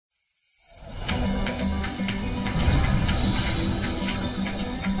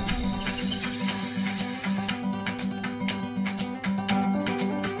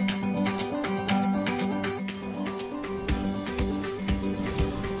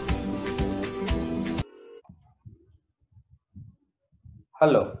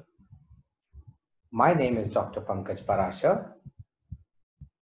Hello, my name is Dr. Pankaj Pararsar,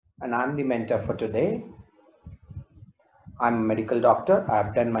 and I'm the mentor for today. I'm a medical doctor.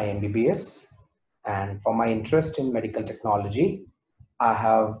 I've done my MBBS, and for my interest in medical technology, I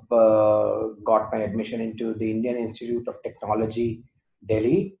have got my admission into the Indian Institute of Technology,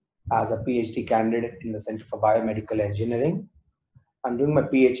 Delhi, as a PhD candidate in the Center for Biomedical Engineering. I'm doing my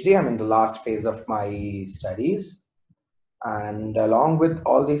PhD. I'm in the last phase of my studies. And along with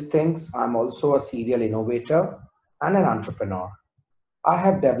all these things, I'm also a serial innovator and an entrepreneur. I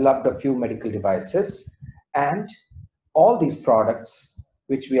have developed a few medical devices, and all these products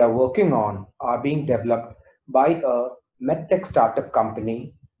which we are working on are being developed by a medtech startup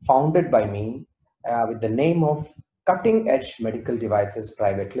company founded by me with the name of Cuttingedge Medical Devices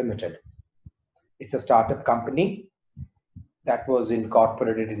Private Limited. It's a startup company that was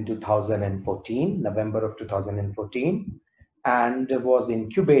incorporated in 2014, November of 2014, and was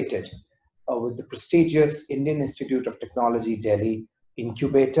incubated with the prestigious Indian Institute of Technology Delhi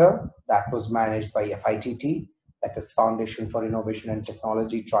incubator that was managed by FITT, that is Foundation for Innovation and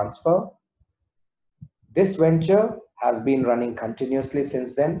Technology Transfer. This venture has been running continuously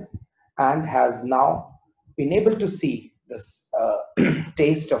since then and has now been able to see this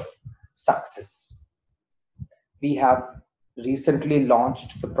taste of success. We have recently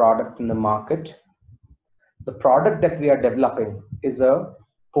launched the product in the market. The product that we are developing is a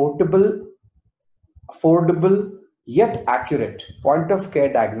portable, affordable, yet accurate point of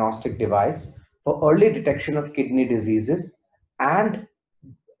care diagnostic device for early detection of kidney diseases and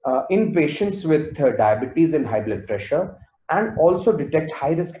in patients with diabetes and high blood pressure, and also detect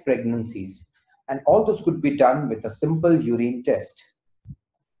high risk pregnancies. And all this could be done with a simple urine test.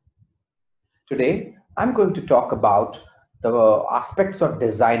 Today, I'm going to talk about the aspects of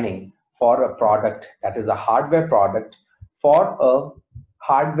designing for a product that is a hardware product for a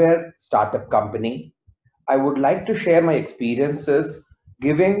hardware startup company. I would like to share my experiences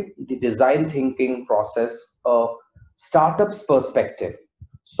giving the design thinking process a startup's perspective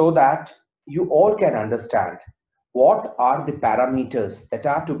so that you all can understand what are the parameters that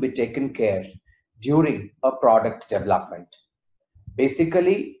are to be taken care during a product development.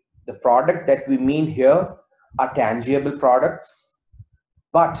 Basically, the product that we mean here are tangible products,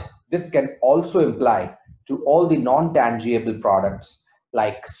 but this can also imply to all the non-tangible products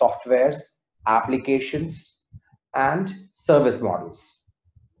like softwares, applications, and service models.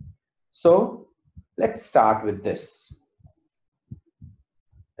 So let's start with this.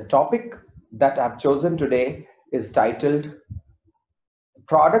 The topic that I've chosen today is titled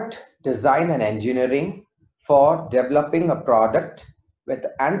Product Design and Engineering for Developing a Product with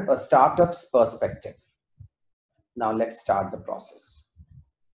a startup's perspective. Now let's start the process.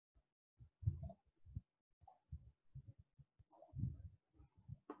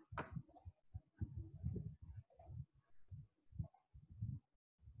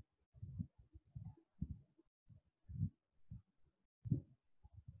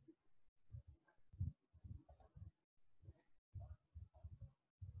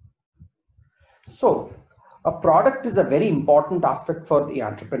 So a product is a very important aspect for the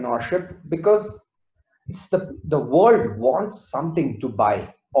entrepreneurship because it's the world wants something to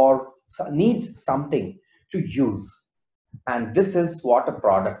buy or needs something to use. And this is what a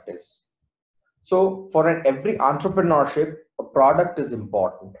product is. So for every entrepreneurship, a product is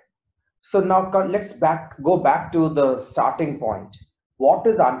important. So now let's go back to the starting point. What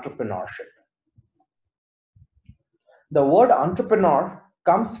is entrepreneurship? The word entrepreneur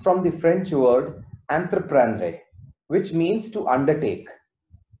comes from the French word entreprendre, which means to undertake.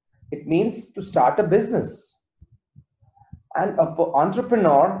 It means to start a business. And an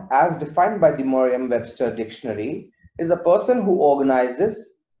entrepreneur, as defined by the Merriam-Webster dictionary, is a person who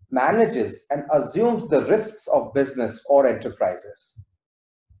organizes, manages, and assumes the risks of business or enterprises.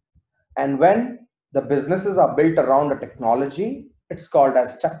 And when the businesses are built around a technology, it's called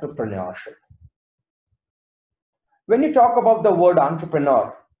as technopreneurship. When you talk about the word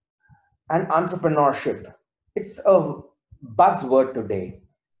entrepreneur and entrepreneurship, it's a buzzword today.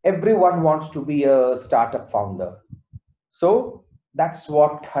 Everyone wants to be a startup founder. So that's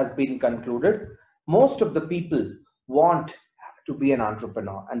what has been concluded. Most of the people want to be an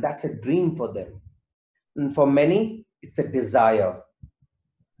entrepreneur, and that's a dream for them. And for many, it's a desire.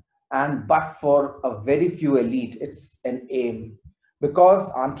 But for a very few elite, it's an aim, because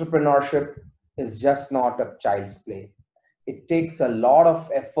entrepreneurship is just not a child's play. It takes a lot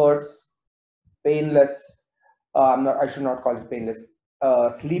of efforts, painless, I should not call it painless,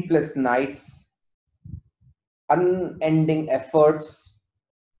 sleepless nights, unending efforts,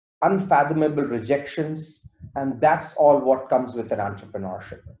 unfathomable rejections, and that's all what comes with an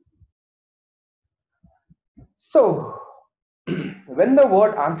entrepreneurship. So, when the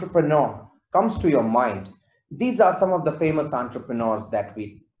word entrepreneur comes to your mind, these are some of the famous entrepreneurs that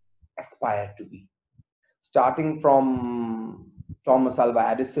we aspire to be. Starting from Thomas Alva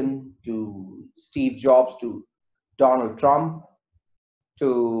Edison to Steve Jobs to Donald Trump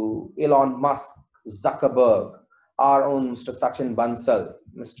to Elon Musk, Zuckerberg, our own Mr. Sachin Bansal,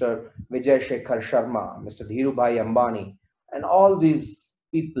 Mr. Vijay Shekhar Sharma, Mr. Dhirubhai Ambani, and all these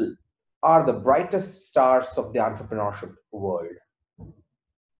people are the brightest stars of the entrepreneurship world.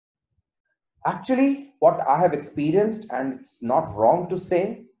 Actually, what I have experienced, and it's not wrong to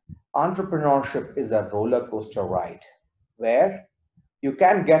say, entrepreneurship is a roller coaster ride where you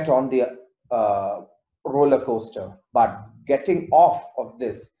can get on the roller coaster, but getting off of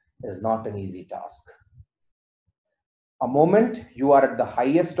this is not an easy task. A moment you are at the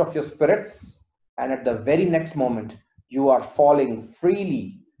highest of your spirits, and at the very next moment you are falling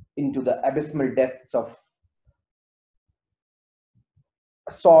freely into the abysmal depths of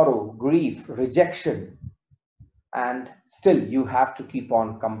sorrow, grief, rejection, and still you have to keep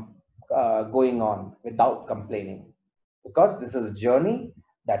on going on without complaining, because this is a journey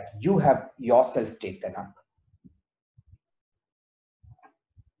that you have yourself taken up.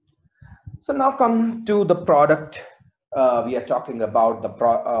 So now come to the product. We are talking about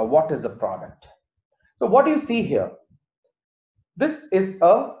what is the product. So what do you see here? This is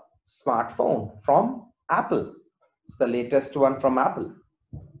a smartphone from Apple. It's the latest one from Apple.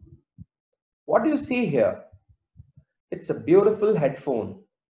 What do you see here? It's a beautiful headphone.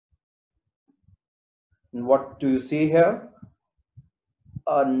 And what do you see here?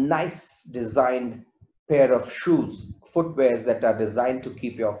 A nice designed pair of shoes, footwears that are designed to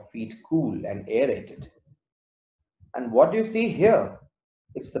keep your feet cool and aerated. And what do you see here?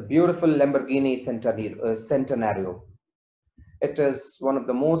 It's the beautiful Lamborghini Centenario. It is one of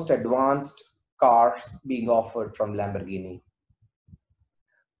the most advanced cars being offered from Lamborghini.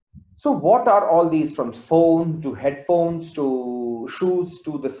 So what are all these, from phone to headphones to shoes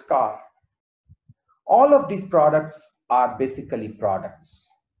to this car? All of these products are basically products.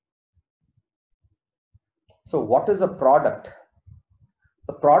 So what is a product?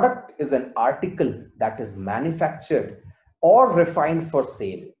 The product is an article that is manufactured or refined for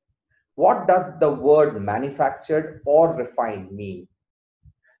sale. What does the word manufactured or refined mean?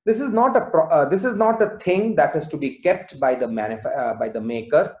 This is not a thing that is to be kept by the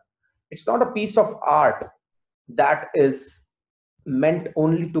maker. It's not a piece of art that is meant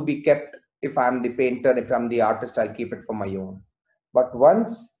only to be kept. If I'm the painter, if I'm the artist, I'll keep it for my own. But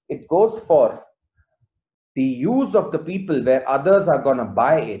once it goes for the use of the people where others are going to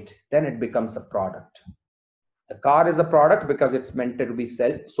buy it, then it becomes a product. The car is a product because it's meant to be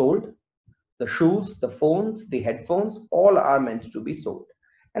sold. The shoes, the phones, the headphones, all are meant to be sold.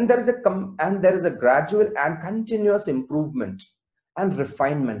 And there is a gradual and continuous improvement and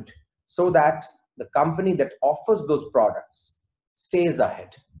refinement so that the company that offers those products stays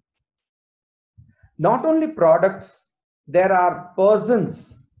ahead. Not only products, there are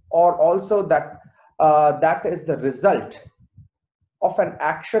persons, or also that is the result of an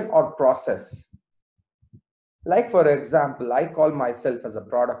action or process. Like for example, I call myself as a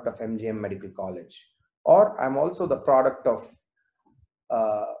product of MGM Medical College, or I'm also the product of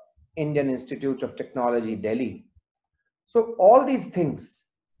Indian Institute of Technology, Delhi. So all these things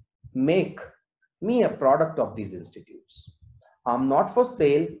make me a product of these institutes. I'm not for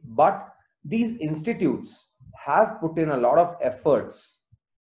sale, but these institutes have put in a lot of efforts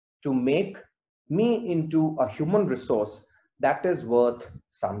to make me into a human resource that is worth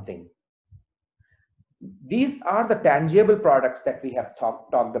something. These are the tangible products that we have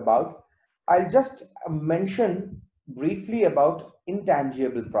talked about. I'll just mention briefly about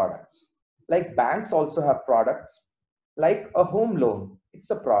intangible products. Like banks also have products, like a home loan,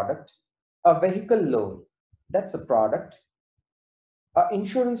 it's a product. A vehicle loan, that's a product. An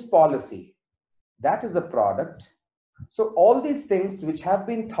insurance policy, that is a product. So all these things which have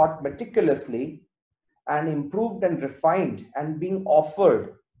been thought meticulously and improved and refined and being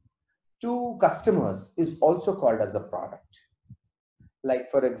offered to customers is also called as a product. Like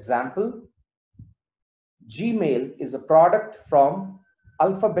for example, Gmail is a product from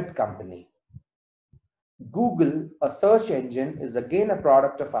Alphabet company. Google, a search engine, is again a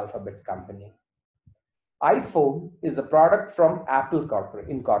product of Alphabet company. iPhone is a product from Apple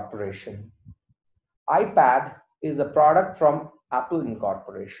Incorporation. iPad is a product from Apple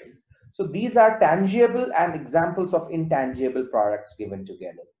Incorporation. So these are tangible and examples of intangible products given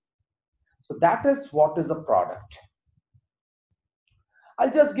together. So that is what is a product. I'll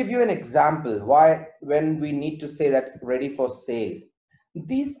just give you an example why when we need to say that ready for sale.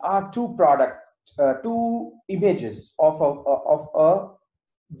 These are two images of a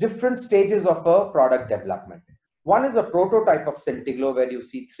different stages of a product development. One is a prototype of Centiglo where you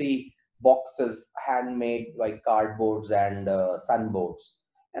see three boxes handmade like cardboards and sunboards.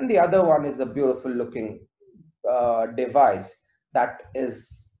 And the other one is a beautiful looking device that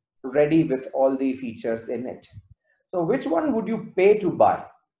is ready with all the features in it. So which one would you pay to buy?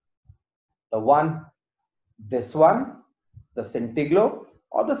 The one, this one, the Centiglo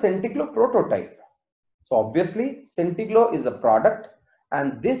or the Centiglo prototype? So obviously Centiglo is a product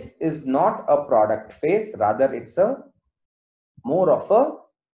and this is not a product phase, rather it's a more of a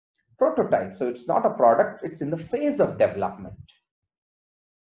prototype. So it's not a product, it's in the phase of development.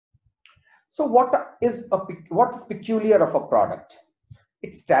 So what is peculiar of a product?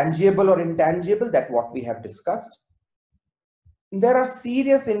 It's tangible or intangible, that what we have discussed. There are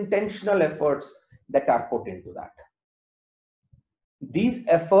serious intentional efforts that are put into that. These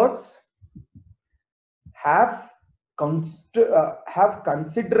efforts have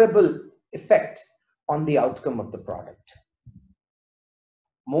considerable effect on the outcome of the product.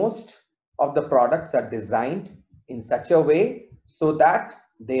 Most of the products are designed in such a way so that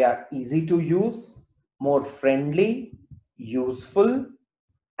they are easy to use, more friendly, useful,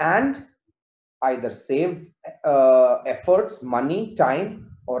 and either save efforts, money,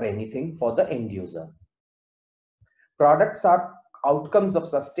 time, or anything for the end user. Products are outcomes of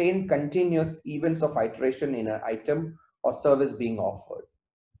sustained continuous events of iteration in an item or service being offered.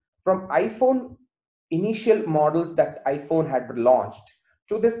 From iPhone initial models that iPhone had launched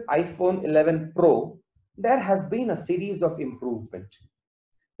to this iPhone 11 Pro, there has been a series of improvement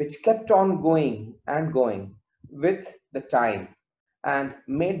which kept on going and going with the time and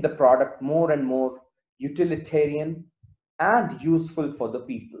made the product more and more utilitarian and useful for the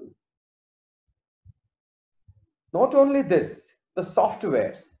people. Not only this, the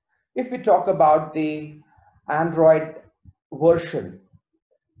softwares. If we talk about the Android version,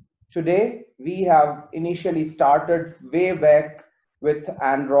 today we have initially started way back with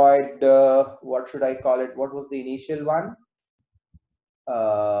Android, what should I call it? What was the initial one?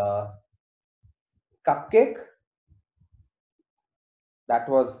 Cupcake. That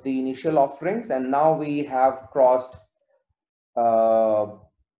was the initial offerings, and now we have crossed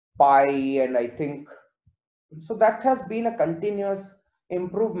Pi, and I think so that has been a continuous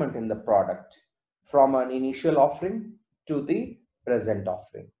improvement in the product from an initial offering to the present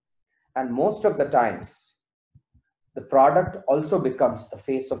offering. And most of the times, the product also becomes the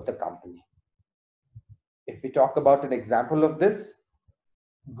face of the company. If we talk about an example of this,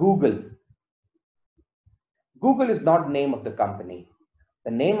 Google. Google is not name of the company. The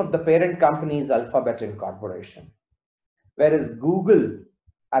name of the parent company is Alphabet Incorporation. Whereas Google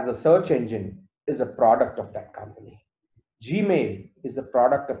as a search engine is a product of that company. Gmail is a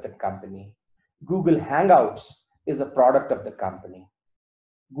product of that company. Google Hangouts is a product of the company.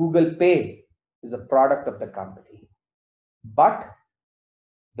 Google Pay is a product of the company. But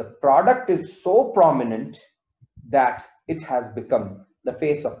the product is so prominent that it has become the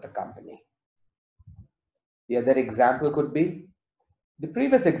face of the company. The other example could be the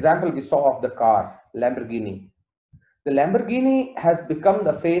previous example we saw of the car, Lamborghini. The Lamborghini has become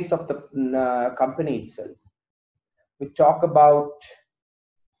the face of the company itself. We talk about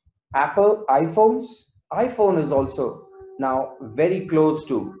Apple iPhones. iPhone is also now very close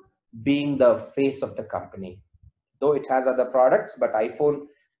to being the face of the company. Though it has other products, but iPhone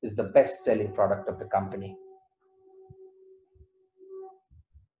is the best selling product of the company.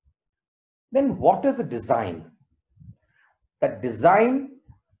 Then what is a design? That design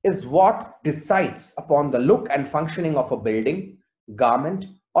is what decides upon the look and functioning of a building, garment,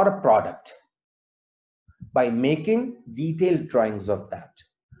 or a product by making detailed drawings of that.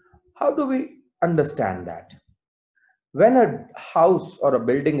 How do we understand that? When a house or a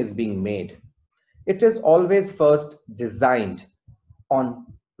building is being made, it is always first designed on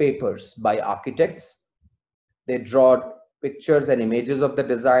papers by architects. They draw pictures and images of the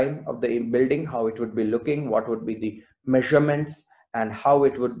design of the building, how it would be looking, what would be the measurements, and how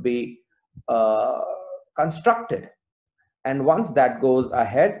it would be constructed. And once that goes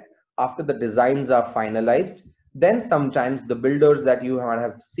ahead, after the designs are finalized, then sometimes the builders that you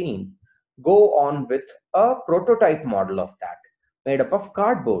have seen go on with a prototype model of that made up of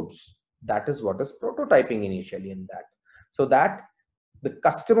cardboards. That is what is prototyping initially in that, so that the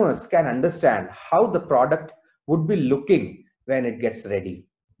customers can understand how the product would be looking when it gets ready.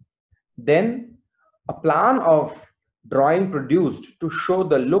 Then a plan of drawing produced to show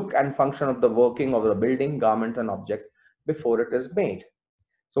the look and function of the working of the building, garment, and object before it is made.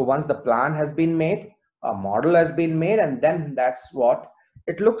 So once the plan has been made, a model has been made, and then that's what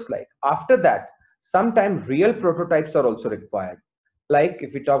it looks like. After that, sometimes real prototypes are also required. Like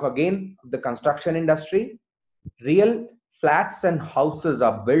if we talk again the construction industry, real flats and houses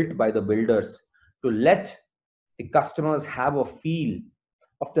are built by the builders to let the customers have a feel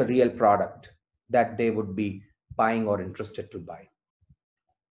of the real product that they would be buying or interested to buy.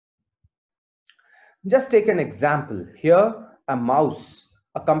 Just take an example. Here, a mouse,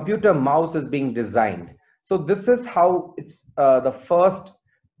 a computer mouse is being designed. So this is how it's the first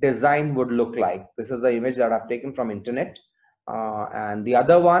design would look like. This is the image that I've taken from internet. And the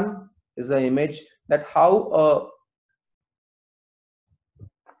other one is the image that how a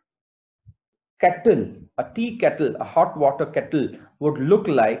kettle, a tea kettle, a hot water kettle would look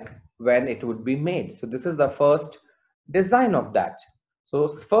like when it would be made. So this is the first design of that. So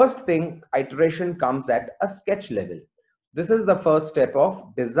first thing, iteration comes at a sketch level. This is the first step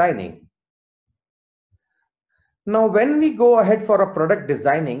of designing. Now, when we go ahead for a product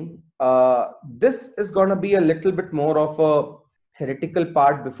designing, this is going to be a little bit more of a theoretical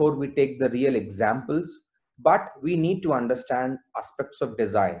part before we take the real examples, but we need to understand aspects of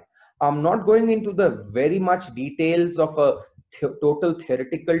design. I'm not going into the very much details of a total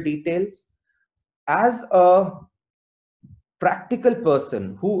theoretical details. As a practical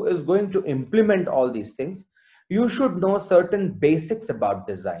person who is going to implement all these things, you should know certain basics about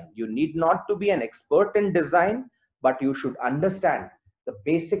design. You need not to be an expert in design, but you should understand the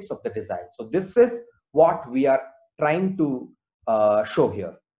basics of the design. So this is what we are trying to show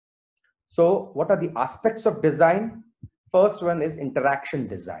here. So what are the aspects of design? First one is interaction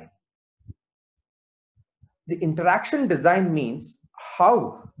design. The interaction design means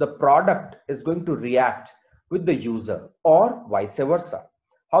how the product is going to react with the user, or vice versa,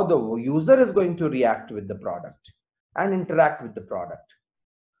 how the user is going to react with the product and interact with the product.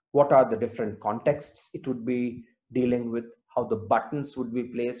 What are the different contexts it would be dealing with, how the buttons would be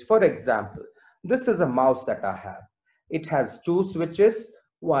placed. For example, this is a mouse that I have. It has two switches,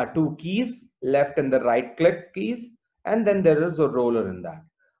 two keys, left and the right click keys, and then there is a roller in that.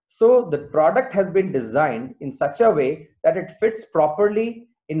 So the product has been designed in such a way that it fits properly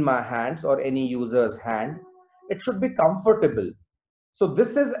in my hands or any user's hand. It should be comfortable. So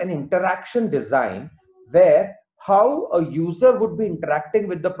this is an interaction design where how a user would be interacting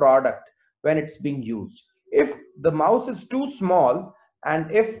with the product when it's being used. If the mouse is too small,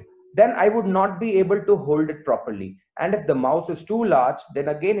 and if then I would not be able to hold it properly. And if the mouse is too large, then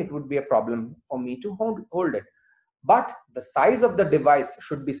again it would be a problem for me to hold it. But the size of the device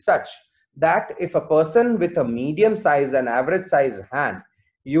should be such that if a person with a medium size and average size hand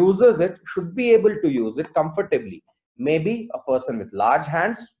uses it, should be able to use it comfortably. Maybe a person with large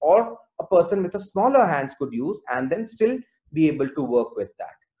hands or a person with a smaller hands could use and then still be able to work with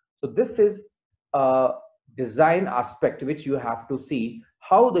that. So this is a design aspect which you have to see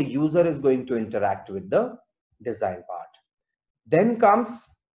how the user is going to interact with the design part. Then comes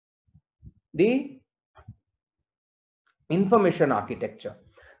the information architecture.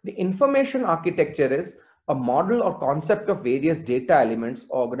 The information architecture is a model or concept of various data elements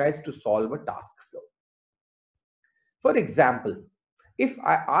organized to solve a task flow. For example, if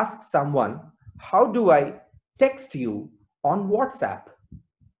I ask someone, how do I text you on WhatsApp?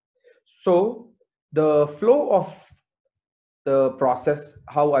 So the flow of the process,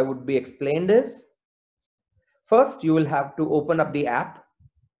 how I would be explained is, first you will have to open up the app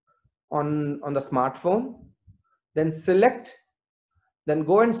on the smartphone, then select, then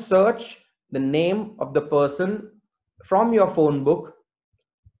go and search the name of the person from your phone book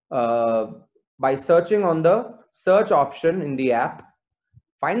by searching on the search option in the app.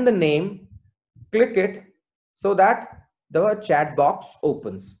 Find the name, click it so that the chat box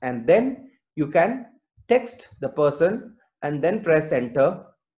opens, and then you can text the person and then press enter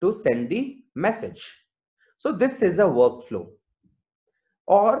to send the message. So this is a workflow.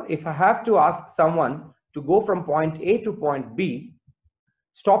 Or if I have to ask someone to go from point A to point B,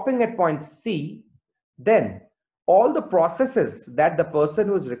 stopping at point C, then all the processes that the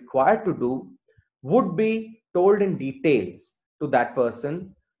person was required to do would be told in details to that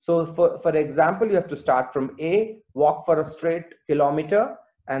person. So for example, you have to start from A, walk for a straight kilometer,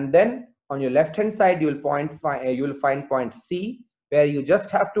 and then on your left hand side you will find point C, where you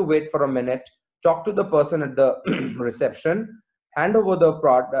just have to wait for a minute, talk to the person at the reception, hand over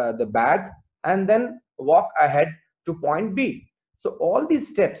the bag, and then walk ahead to point B. So all these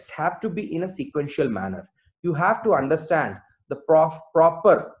steps have to be in a sequential manner. You have to understand the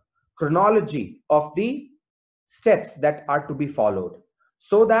proper chronology of the steps that are to be followed,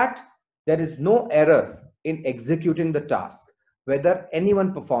 so that there is no error in executing the task. whether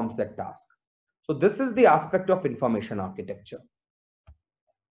anyone performs that task. So this is the aspect of information architecture.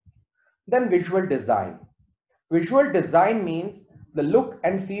 Then visual design. Visual design means the look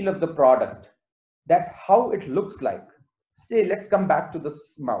and feel of the product, that how it looks like. Say, let's come back to the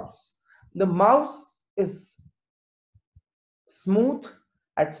mouse. The mouse is smooth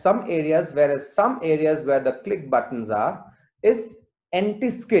at some areas, whereas some areas where the click buttons are is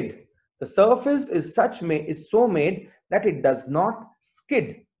anti-skid. The surface is so made that it does not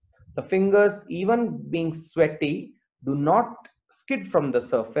skid. The fingers, even being sweaty, do not skid from the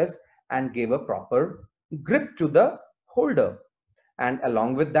surface and give a proper grip to the holder. And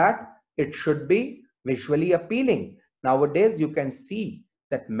along with that, it should be visually appealing. Nowadays, you can see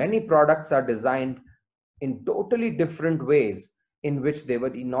that many products are designed in totally different ways in which they were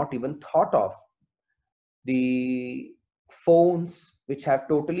not even thought of. The phones, which have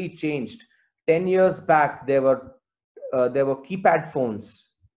totally changed. 10 years back, there were keypad phones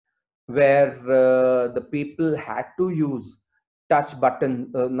where the people had to use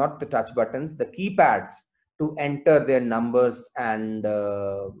not the touch buttons, the keypads to enter their numbers and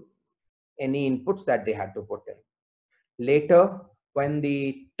any inputs that they had to put in. Later, when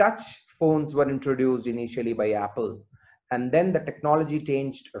the touch phones were introduced initially by Apple, and then the technology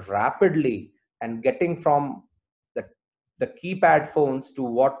changed rapidly, and getting from the keypad phones to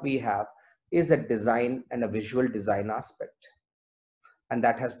what we have is a design and a visual design aspect. And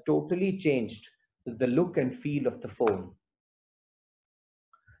that has totally changed the look and feel of the phone.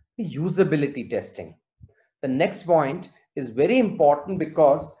 The usability testing. The next point is very important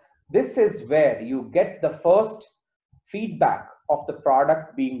because this is where you get the first feedback of the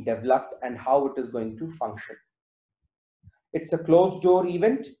product being developed and how it is going to function. It's a closed door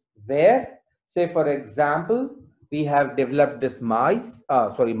event where, say for example, we have developed this mouse.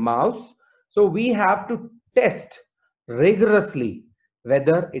 So we have to test rigorously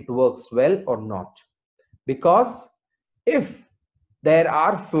whether it works well or not. Because if there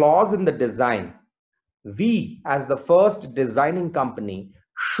are flaws in the design, we as the first designing company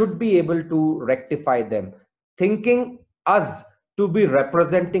should be able to rectify them, thinking us to be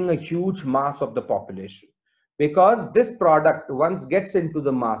representing a huge mass of the population. Because this product, once gets into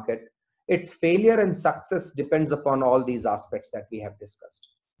the market, its failure and success depends upon all these aspects that we have discussed.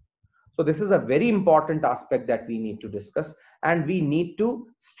 So this is a very important aspect that we need to discuss and we need to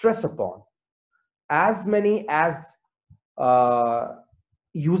stress upon. As many as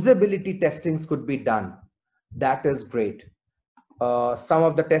usability testings could be done, that is great. Some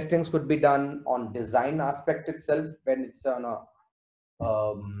of the testings could be done on design aspect itself, when it's on a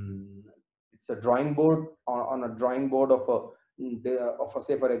drawing board, on a drawing board of a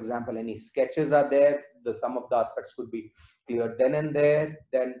say for example any sketches are there, some of the aspects could be cleared then and there.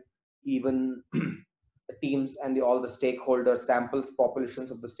 Then even the teams and all the stakeholders, samples,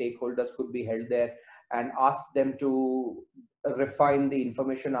 populations of the stakeholders could be held there and ask them to refine the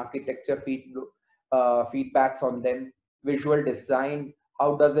information architecture feedbacks on them. Visual design,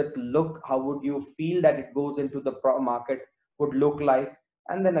 how does it look, how would you feel that it goes into the market would look like,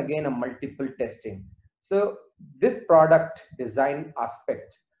 and then again a multiple testing. So this product design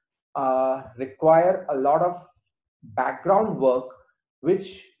aspect require a lot of background work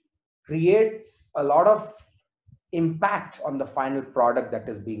which creates a lot of impact on the final product that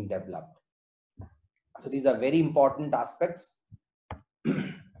is being developed. So these are very important aspects.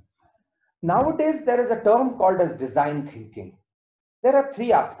 Nowadays, there is a term called as design thinking. There are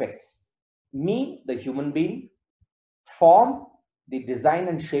three aspects: me, the human being; form, the design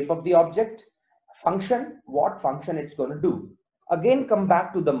and shape of the object; function, what function it's going to do. Again, come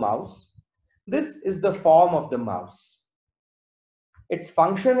back to the mouse. This is the form of the mouse. Its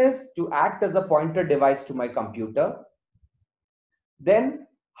function is to act as a pointer device to my computer. Then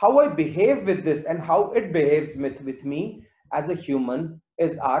how I behave with this and how it behaves with me as a human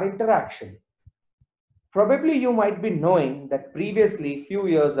is our interaction. Probably you might be knowing that previously, few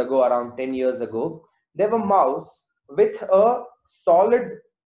years ago, around 10 years ago, there were mouse with a solid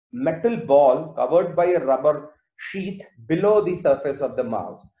metal ball covered by a rubber sheath below the surface of the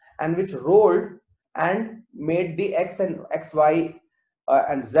mouse, and which rolled and made the X and XY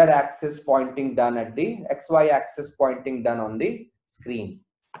and Z axis pointing down at the XY axis pointing down on the screen.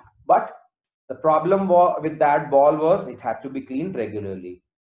 But the problem with that ball was it had to be cleaned regularly.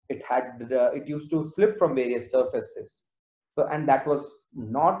 It used to slip from various surfaces. So, and that was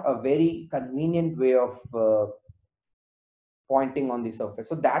not a very convenient way of pointing on the surface.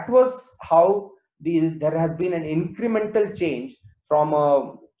 So that was how there has been an incremental change from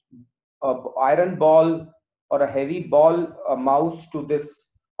a iron ball or a heavy ball mouse to this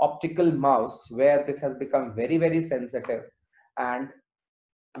optical mouse, where this has become very, very sensitive. and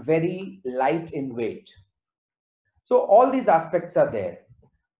very light in weight. So all these aspects are there.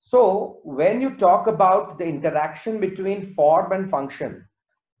 So when you talk about the interaction between form and function,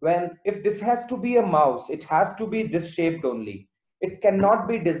 when if this has to be a mouse, it has to be this shaped only. It cannot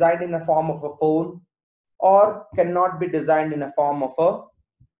be designed in a form of a phone or cannot be designed in a form of a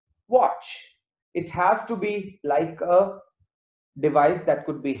watch. It has to be like a device that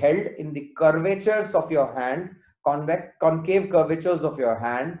could be held in the curvatures of your hand, convex, concave curvatures of your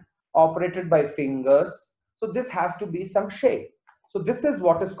hand, operated by fingers. So this has to be some shape. So this is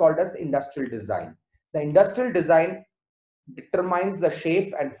what is called as the industrial design. The industrial design determines the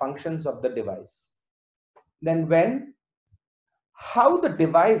shape and functions of the device. Then how the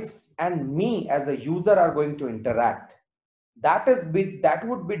device and me as a user are going to interact, that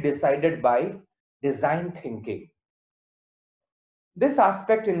would be decided by design thinking. This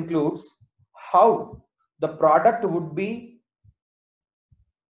aspect includes how the product would be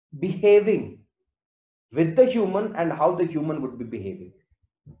behaving with the human and how the human would be behaving.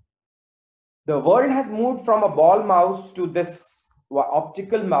 The world has moved from a ball mouse to this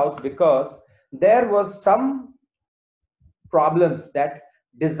optical mouse because there was some problems that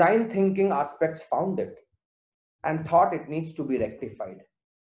design thinking aspects found it and thought it needs to be rectified.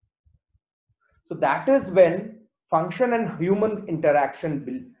 So that is when function and human interaction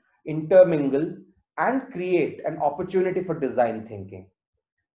will intermingle and create an opportunity for design thinking.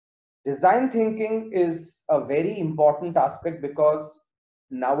 Design thinking is a very important aspect because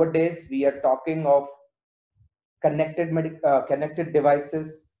nowadays we are talking of connected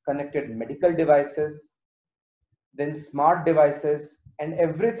devices, connected medical devices, then smart devices, and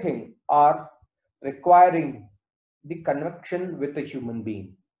everything are requiring the connection with a human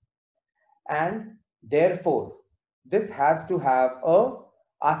being. And therefore, this has to have a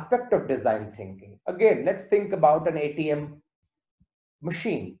aspect of design thinking. Again, let's think about an ATM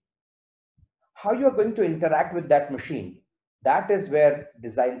machine. How you are going to interact with that machine, that is where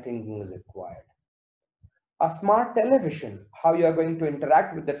design thinking is required. A smart television, how you are going to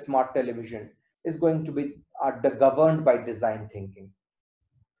interact with that smart television is going to be governed by design thinking.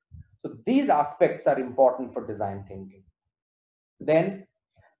 So these aspects are important for design thinking. Then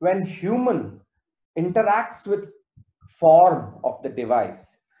when human interacts with form of the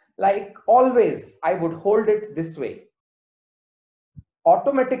device, like always I would hold it this way,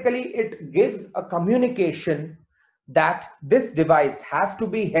 automatically it gives a communication that this device has to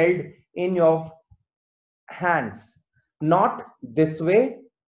be held in your hands, not this way,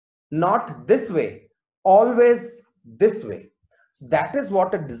 not this way, always this way. That is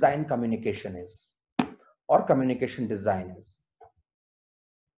what a design communication is, or communication design is.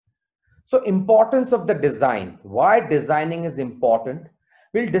 So importance of the design, why designing is important.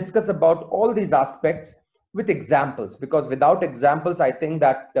 We'll discuss about all these aspects with examples, because without examples, I think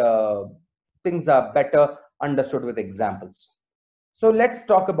that things are better understood with examples. So let's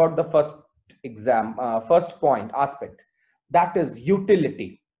talk about the first point aspect, that is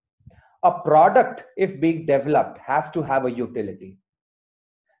utility. A product, if being developed, has to have a utility.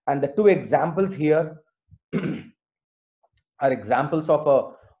 And the two examples here are examples of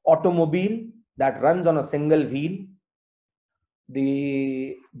a automobile that runs on a single wheel.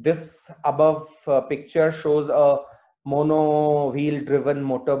 This above picture shows a mono wheel driven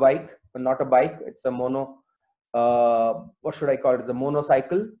motorbike, but not a bike, it's a mono, what should I call it? It's a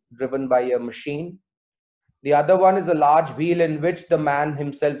motorcycle driven by a machine. The other one is a large wheel in which the man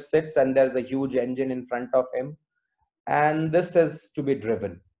himself sits and there's a huge engine in front of him. And this is to be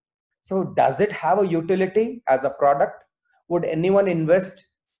driven. So does it have a utility as a product? Would anyone invest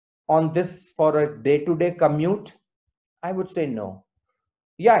on this for a day-to-day commute? I would say no.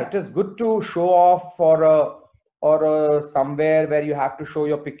 Yeah, it is good to show off for somewhere where you have to show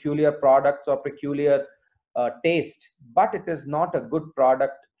your peculiar products or peculiar taste, but it is not a good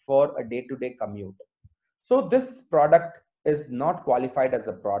product for a day-to-day commute. So this product is not qualified as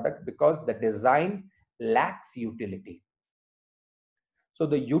a product because the design lacks utility. So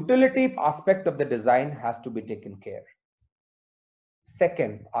the utility aspect of the design has to be taken care.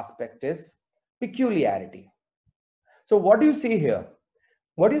 Second aspect is peculiarity. So what do you see here?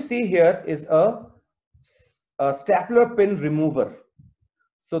 What you see here is a stapler pin remover.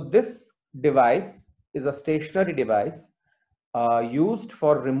 So this device is a stationary device used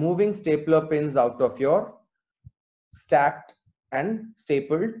for removing stapler pins out of your stacked and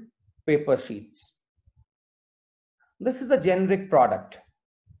stapled paper sheets. This is a generic product.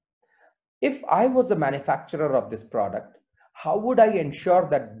 If I was a manufacturer of this product, how would I ensure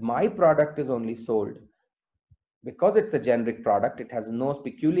that my product is only sold? Because it's a generic product, it has no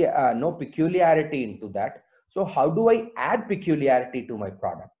peculiarity into that. So how do I add peculiarity to my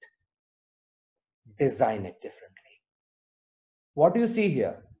product? Design it differently. What do you see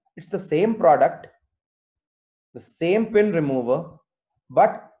here? It's the same product, the same pin remover,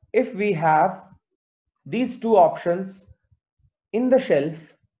 but if we have these two options in the shelf,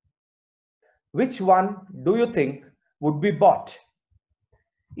 which one do you think would be bought?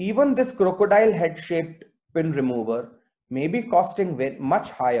 Even this crocodile head shaped pin remover may be costing much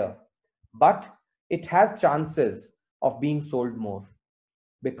higher, but it has chances of being sold more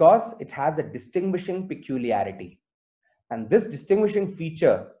because it has a distinguishing peculiarity. And this distinguishing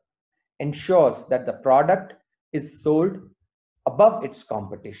feature ensures that the product is sold above its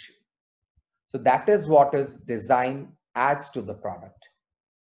competition. So that is what is design adds to the product.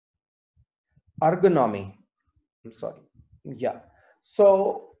 Ergonomy. I'm sorry. Yeah.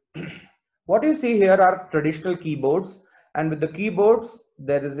 So what you see here are traditional keyboards, and with the keyboards,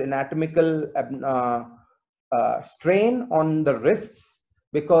 there is anatomical strain on the wrists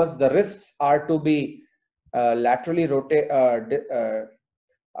because the wrists are to be laterally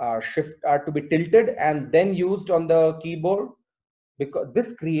are to be tilted and then used on the keyboard, because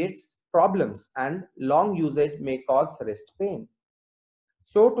this creates problems and long usage may cause wrist pain.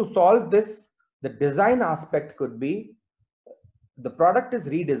 So to solve this, the design aspect could be the product is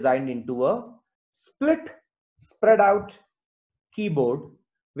redesigned into a split spread out keyboard,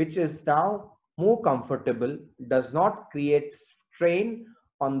 which is now more comfortable, does not create strain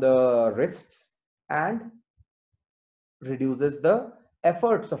on the wrists, and reduces the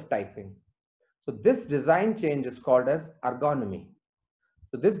efforts of typing. So this design change is called as ergonomy.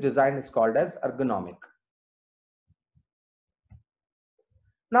 So this design is called as ergonomic.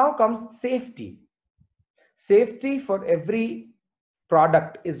 Now comes safety. Safety for every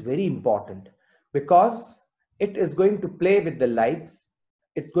product is very important because it is going to play with the lights.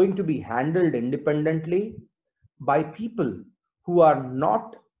 It's going to be handled independently by people who are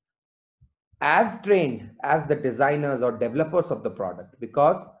not as trained as the designers or developers of the product,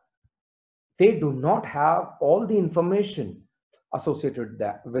 because they do not have all the information associated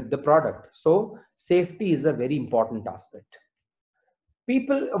with the product. So safety is a very important aspect.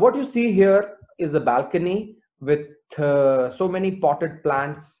 What you see here is a balcony with so many potted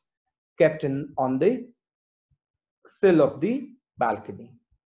plants kept on the sill of the balcony.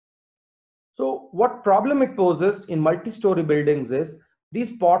 So what problem it poses in multi-story buildings is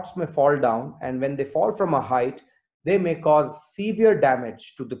these pots may fall down, and when they fall from a height, they may cause severe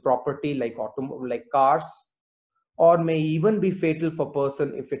damage to the property like cars, or may even be fatal for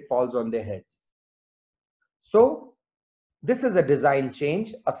person if it falls on their head. So this is a design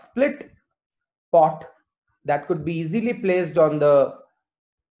change. A split pot that could be easily placed on the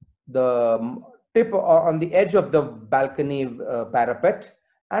tip or on the edge of the balcony parapet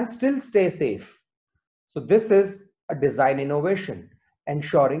and still stay safe. So this is a design innovation,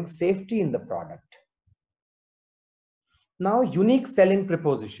 ensuring safety in the product. Now, unique selling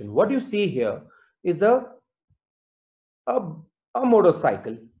proposition. What you see here is a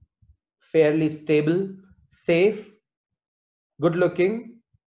motorcycle, fairly stable, safe, good looking,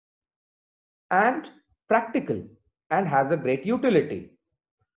 and practical, and has a great utility.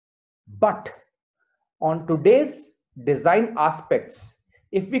 But on today's design aspects,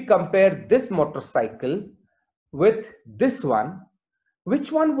 if we compare this motorcycle with this one,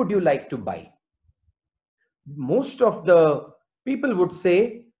 which one would you like to buy? Most of the people would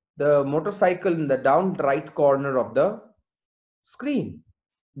say the motorcycle in the down right corner of the screen,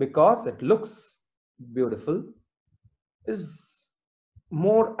 because it looks beautiful, is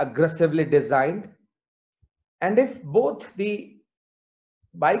more aggressively designed, and if both the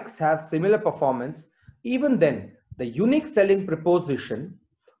bikes have similar performance, even then the unique selling proposition,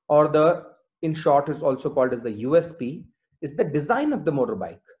 or the in short is also called as the USP, is the design of the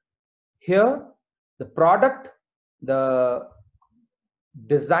motorbike. Here the product, the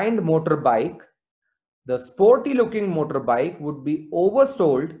designed motorbike, the sporty looking motorbike would be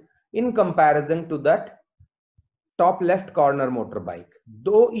oversold in comparison to that top left corner motorbike,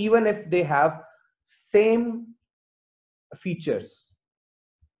 though even if they have same features,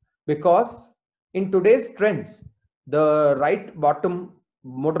 because in today's trends the right bottom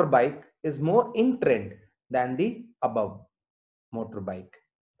motorbike is more in trend than the above motorbike.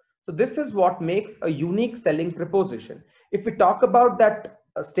 So this is what makes a unique selling proposition. If we talk about that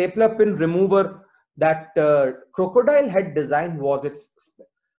stapler pin remover, that crocodile head design was its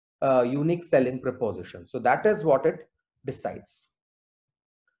unique selling proposition. So that is what it decides.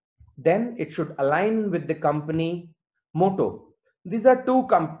 Then it should align with the company motto. These are two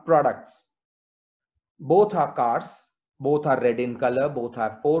products. Both are cars, both are red in color, both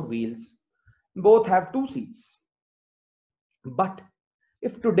have four wheels, Both have two seats. But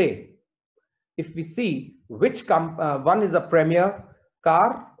if today, if we see which one is a premier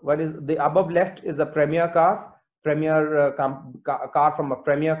car, what is the above left is a premier car, car from a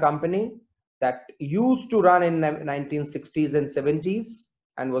premier company that used to run in 1960s and 70s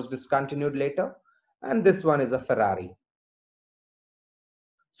and was discontinued later, and this one is a Ferrari.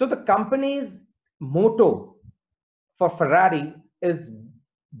 So the company's motto for Ferrari is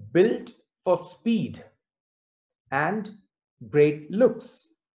built for speed and great looks.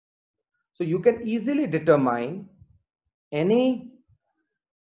 So you can easily determine any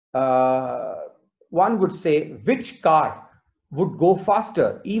one would say which car would go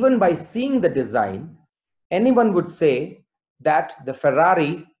faster. Even by seeing the design, anyone would say that the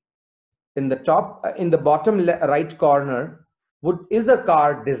Ferrari in the top, in the bottom right corner is a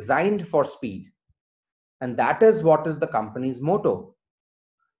car designed for speed. And that is what is the company's motto.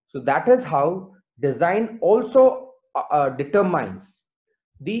 So that is how design also determines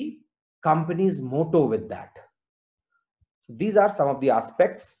the company's motto with that. So these are some of the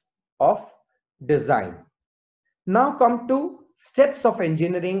aspects of design. Now come to steps of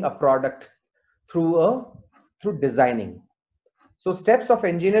engineering a product through designing. So steps of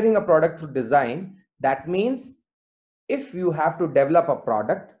engineering a product through design, that means if you have to develop a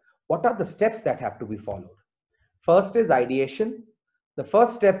product, what are the steps that have to be followed? First is ideation. The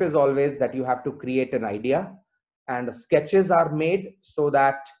first step is always that you have to create an idea, and sketches are made so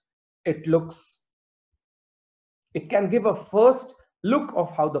that it can give a first look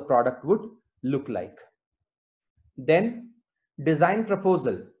of how the product would look like. Then design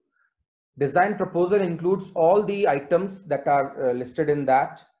proposal. Design proposal includes all the items that are listed in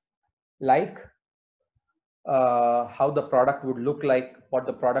that, like how the product would look like, what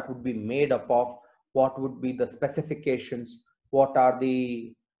the product would be made up of, what would be the specifications, what are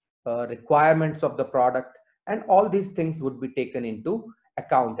the requirements of the product, and all these things would be taken into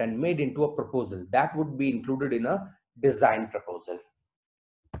account and made into a proposal that would be included in a design proposal.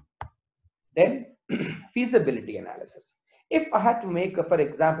 Then feasibility analysis. If I had to make, for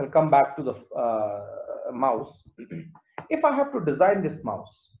example, come back to the mouse, if I have to design this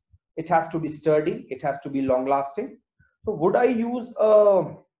mouse, it has to be sturdy, it has to be long lasting. So would I use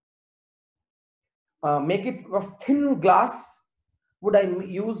make it of thin glass? Would I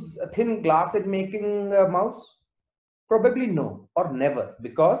use a thin glass in making a mouse? Probably no, or never,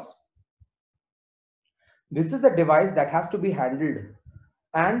 because this is a device that has to be handled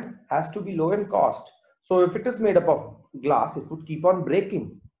and has to be low in cost. So if it is made up of glass, it would keep on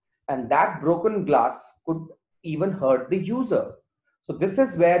breaking, and that broken glass could even hurt the user. So this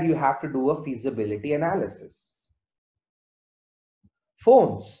is where you have to do a feasibility analysis.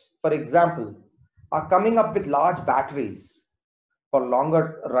 Phones, for example, are coming up with large batteries for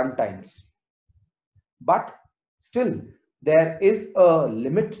longer run times. But still, there is a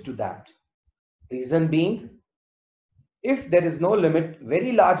limit to that. Reason being, if there is no limit,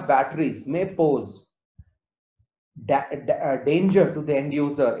 very large batteries may pose danger to the end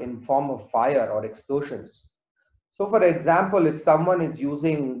user in form of fire or explosions. So for example, if someone is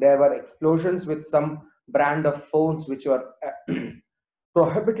using, there were explosions with some brand of phones which were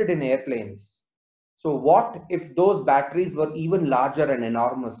prohibited in airplanes. So what if those batteries were even larger and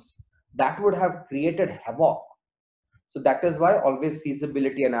enormous? That would have created havoc. So that is why always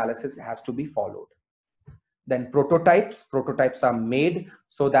feasibility analysis has to be followed. Then prototypes are made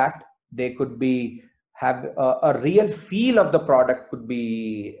so that they could be have a real feel of the product could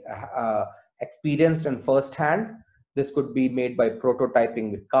be experienced in first hand. This could be made by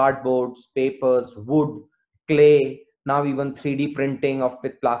prototyping with cardboards, papers, wood, clay. Now even 3D printing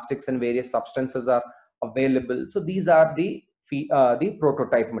with plastics and various substances are available. So these are the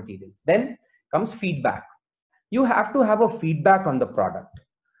prototype materials. Then comes feedback. You have to have a feedback on the product,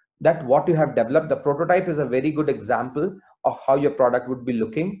 that what you have developed. The prototype is a very good example of how your product would be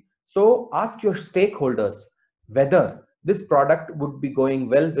looking. So ask your stakeholders whether this product would be going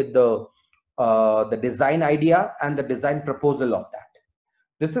well with the design idea and the design proposal of that.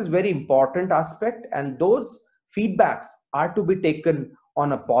 This is very important aspect, and those feedbacks are to be taken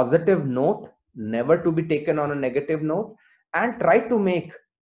on a positive note, never to be taken on a negative note, and try to make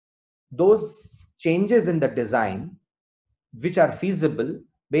those changes in the design which are feasible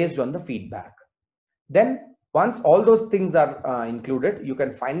based on the feedback. Then once all those things are included, you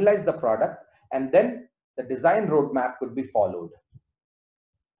can finalize the product, and then the design roadmap could be followed.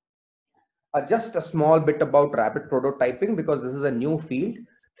 Just a small bit about rapid prototyping, because this is a new field.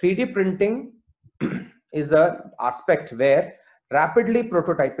 3D printing is an aspect where rapidly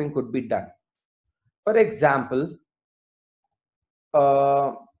prototyping could be done. For example,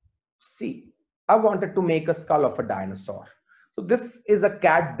 see, I wanted to make a skull of a dinosaur. So this is a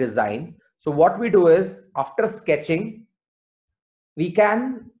CAD design. So what we do is, after sketching, we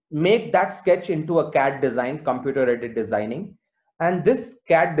can make that sketch into a CAD design, computer aided designing. And this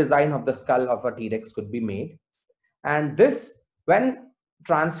CAD design of the skull of a T-Rex could be made. And this, when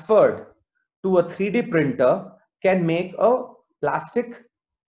transferred to a 3D printer, can make a plastic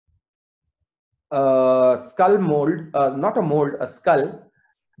skull mold, not a mold, a skull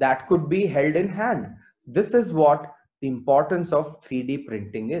that could be held in hand. This is what the importance of 3D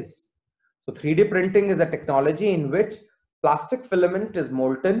printing is. So 3D printing is a technology in which plastic filament is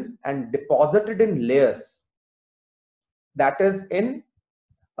molten and deposited in layers. That is in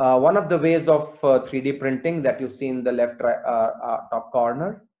one of the ways of 3D printing that you see in the left top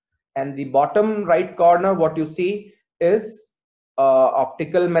corner. And the bottom right corner, what you see is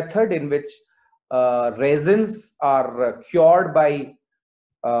optical method in which resins are cured by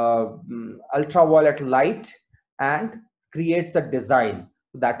ultraviolet light and creates a design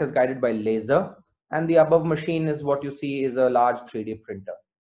that is guided by laser. And the above machine is what you see is a large 3D printer.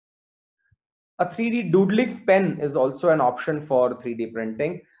 A 3D doodling pen is also an option for 3D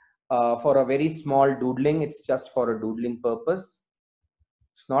printing. For a very small doodling, it's just for a doodling purpose.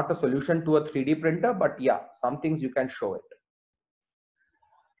 It's not a solution to a 3D printer, but yeah, some things you can show it.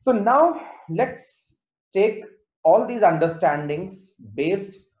 So now let's take all these understandings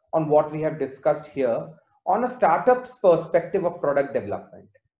based on what we have discussed here on a startup's perspective of product development.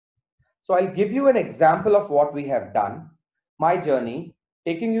 So I'll give you an example of what we have done, my journey,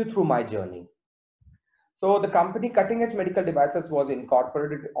 taking you through my journey. So the company Cuttingedge Medical Devices was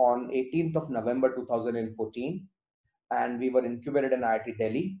incorporated on 18th of November 2014, and we were incubated in IIT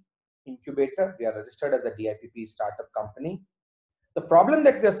Delhi incubator. We are registered as a DIPP startup company. The problem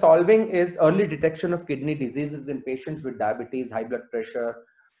that we are solving is early detection of kidney diseases in patients with diabetes, high blood pressure,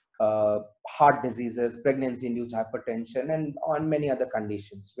 heart diseases, pregnancy-induced hypertension, and on many other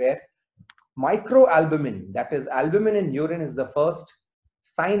conditions where microalbumin, that is albumin in urine, is the first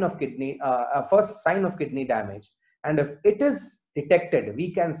sign of kidney damage. And if it is detected,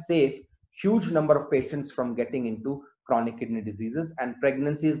 we can save huge number of patients from getting into chronic kidney diseases and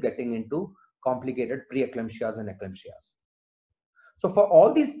pregnancies getting into complicated preeclampsias and eclampsias. So for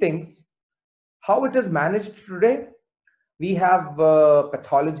all these things, how it is managed today, we have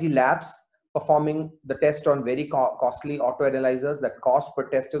pathology labs performing the test on very costly autoanalyzers. That cost per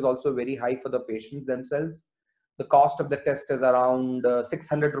test is also very high for the patients themselves. The cost of the test is around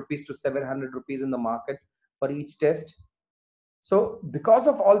 600 rupees to 700 rupees in the market for each test. So because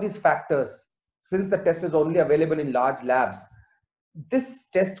of all these factors, since the test is only available in large labs, this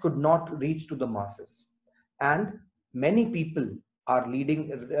test could not reach to the masses. And many people are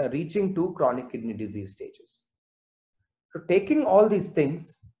reaching to chronic kidney disease stages. So taking all these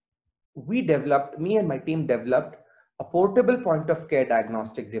things, me and my team developed a portable point of care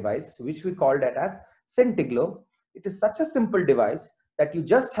diagnostic device, which we called it as Centiglo. It is such a simple device that you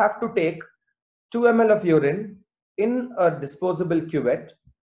just have to take 2 ml of urine in a disposable cuvette,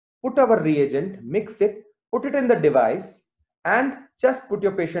 put our reagent, mix it, put it in the device, and just put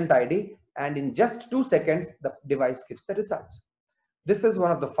your patient ID, and in just 2 seconds, the device gives the results. This is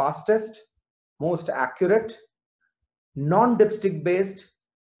one of the fastest, most accurate, non-dipstick based,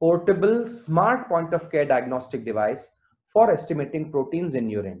 portable, smart point of care diagnostic device for estimating proteins in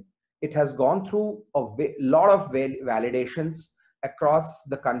urine. It has gone through a lot of validations across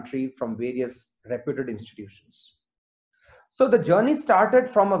the country from various reputed institutions. So the journey started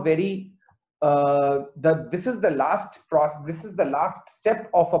from a very this is the last step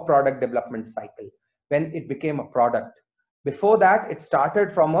of a product development cycle when it became a product. Before that, it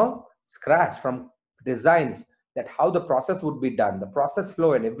started from a scratch, from designs, that how the process would be done, the process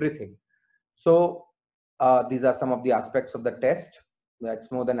flow and everything. So these are some of the aspects of the test.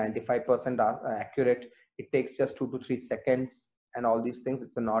 That's more than 95% accurate. It takes just 2 to 3 seconds and all these things.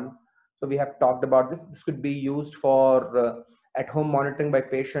 It's a non. So we have talked about this. This could be used for at-home monitoring by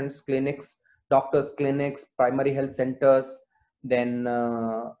patients, clinics, doctors' clinics, primary health centers, then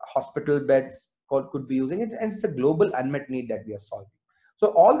hospital beds could be using it. And it's a global unmet need that we are solving. So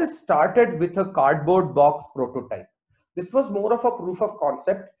all this started with a cardboard box prototype. This was more of a proof of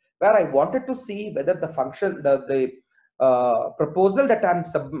concept where I wanted to see whether the function, the proposal that I'm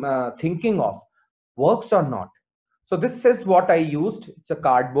thinking of works or not. So this is what I used. It's a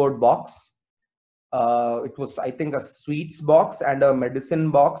cardboard box. It was, I think, a sweets box and a medicine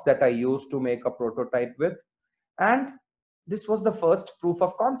box that I used to make a prototype with. And this was the first proof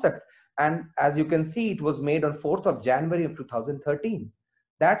of concept. And as you can see, it was made on 4th of January of 2013.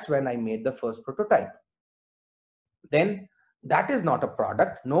 That's when I made the first prototype. Then that is not a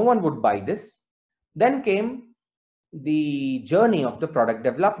product. No one would buy this. Then came the journey of the product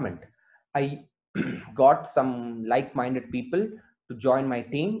development. I got some like-minded people to join my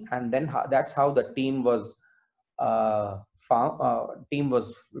team, and then that's how the team was team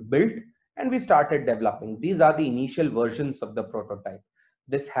was built, and we started developing. These are the initial versions of the prototype.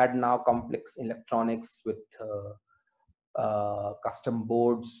 This had now complex electronics with custom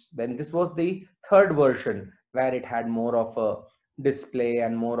boards. Then this was the third version where it had more of a display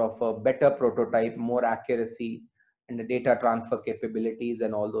and more of a better prototype, more accuracy and the data transfer capabilities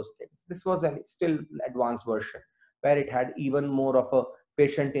and all those things. This was a still advanced version where it had even more of a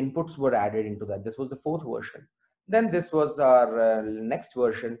patient inputs were added into that. This was the fourth version. Then this was our next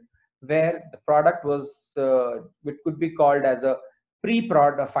version where the product was, it could be called as a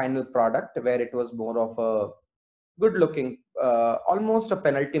pre-product, final product, where it was more of a good looking, almost a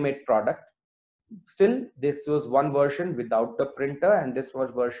penultimate product. Still, this was one version without the printer, and this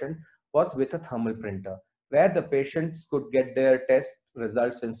was version was with a thermal printer, where the patients could get their test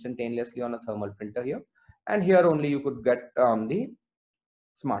results instantaneously on a thermal printer here, and here only you could get on the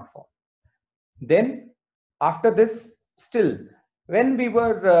smartphone. Then after this, still when we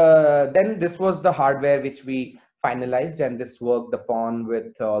were then this was the hardware which we finalized, and this worked upon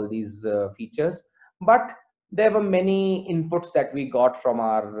with all these features. But there were many inputs that we got from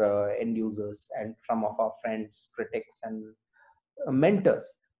our end users and from of our friends, critics, and mentors,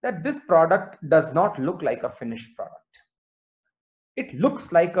 that this product does not look like a finished product. It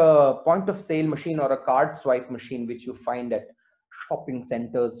looks like a point of sale machine or a card swipe machine which you find at shopping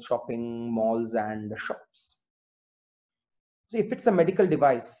centers, shopping malls, and shops. So if it's a medical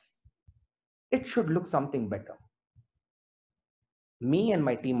device, it should look something better. Me and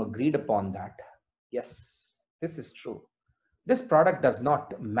my team agreed upon that. Yes, this is true. This product does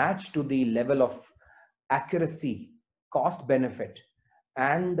not match to the level of accuracy, cost benefit,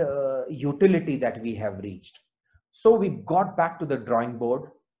 and utility that we have reached. So we got back to the drawing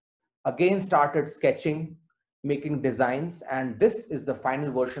board, again started sketching, making designs, and this is the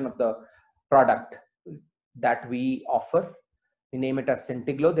final version of the product that we offer. We name it as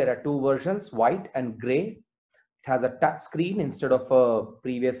Centiglo. There are two versions, white and gray. It has a touch screen instead of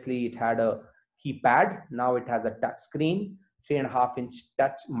previously it had a keypad. Now it has a touch screen, 3.5-inch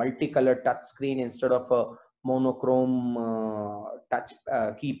touch, multicolor touch screen instead of a monochrome touch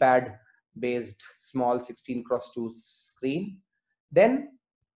keypad based small 16x2 screen. Then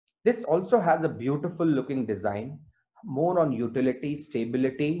this also has a beautiful looking design, more on utility,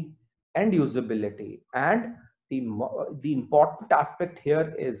 stability, and usability. And the important aspect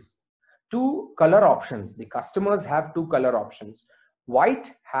here is two color options. The customers have two color options. White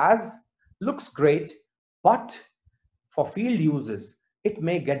looks great, but for field uses, it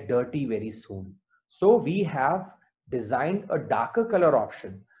may get dirty very soon. So we have designed a darker color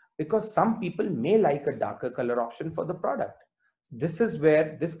option because some people may like a darker color option for the product. This is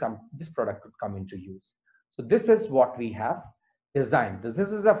where this product would come into use. So this is what we have designed. This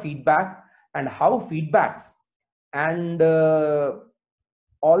is a feedback, and how feedbacks and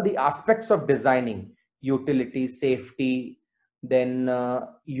all the aspects of designing, utility, safety, then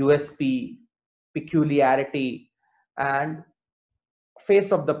USP, peculiarity, and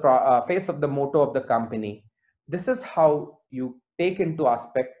face of the motto of the company. This is how you take into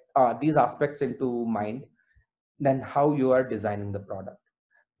these aspects into mind, then how you are designing the product.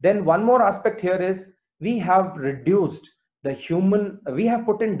 Then one more aspect here is we have reduced the human, we have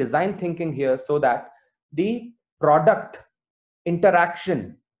put in design thinking here so that the product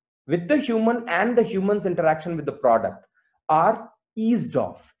interaction with the human and the human's interaction with the product are eased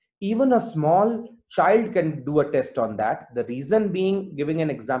off. Even a small child can do a test on that. The reason being, giving an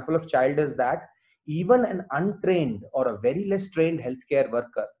example of child, is that even an untrained or a very less trained healthcare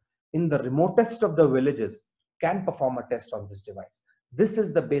worker in the remotest of the villages can perform a test on this device. This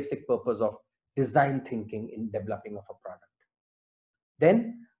is the basic purpose of design thinking in developing of a product.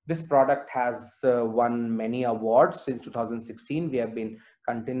 Then this product has won many awards since 2016. We have been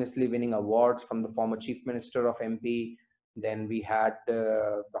continuously winning awards from the former Chief Minister of MP. Then we had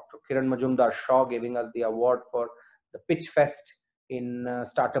Dr. Kiran Majumdar Shaw giving us the award for the Pitch Fest in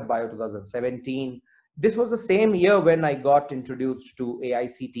Startup Bio 2017. This was the same year when I got introduced to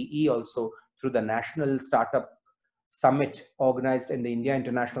AICTE also through the National Startup Summit organized in the India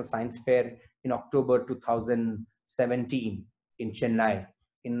International Science Fair in October 2017 in Chennai,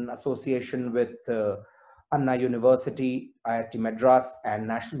 in association with Anna University, IIT Madras, and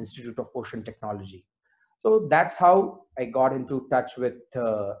National Institute of Ocean Technology. So that's how I got into touch with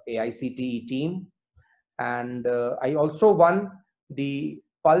AICTE team. And I also won the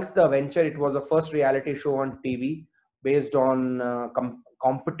Pulse the Venture. It was a first reality show on TV based on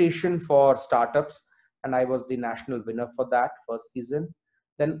competition for startups, and I was the national winner for that first season.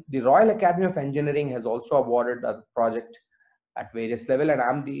 Then the Royal Academy of Engineering has also awarded a project at various level, and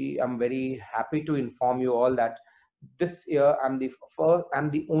I'm very happy to inform you all that this year I'm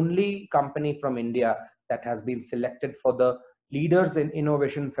the only company from India that has been selected for the Leaders in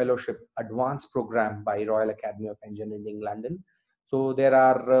Innovation Fellowship Advanced Program by Royal Academy of Engineering, London. So there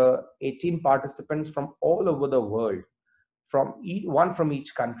are 18 participants from all over the world, one from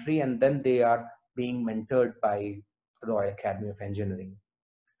each country, and then they are being mentored by Royal Academy of Engineering.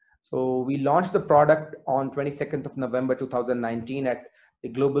 So we launched the product on 22nd of November 2019 at the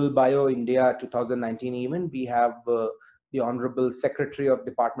Global Bio India 2019 event. We have the Honorable Secretary of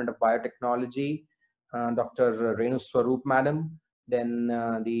Department of Biotechnology, Dr. Renu Swaroop Madam, then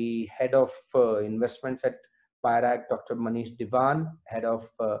the Head of Investments at BioRag, Dr. Manish Divan, Head of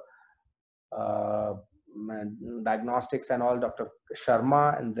uh, Diagnostics and all, Dr.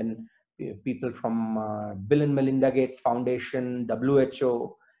 Sharma, and then people from Bill and Melinda Gates Foundation,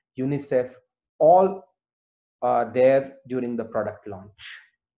 WHO, UNICEF, all are there during the product launch.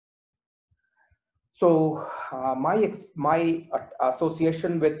 So my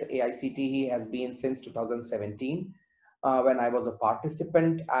association with AICTE has been since 2017, when I was a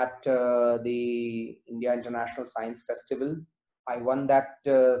participant at the India International Science Festival. I won that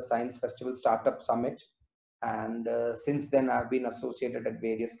Science Festival Startup Summit, and since then I've been associated at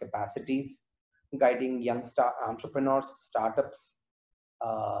various capacities, guiding young entrepreneurs, startups,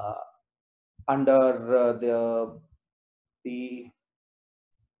 uh, under the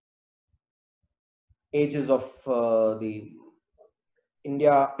ages of the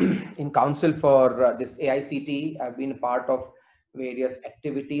India in Council for this AICT. I've been a part of various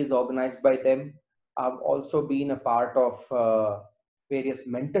activities organized by them. I've also been a part of various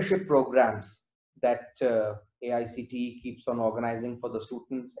mentorship programs that AICT keeps on organizing for the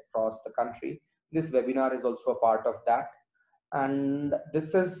students across the country. This webinar is also a part of that. And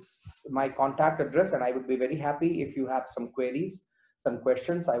this is my contact address, and I would be very happy if you have some queries, some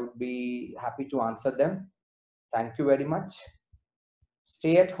questions. I would be happy to answer them. Thank you very much.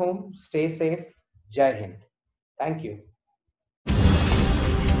 Stay at home, stay safe. Jai Hind. Thank you.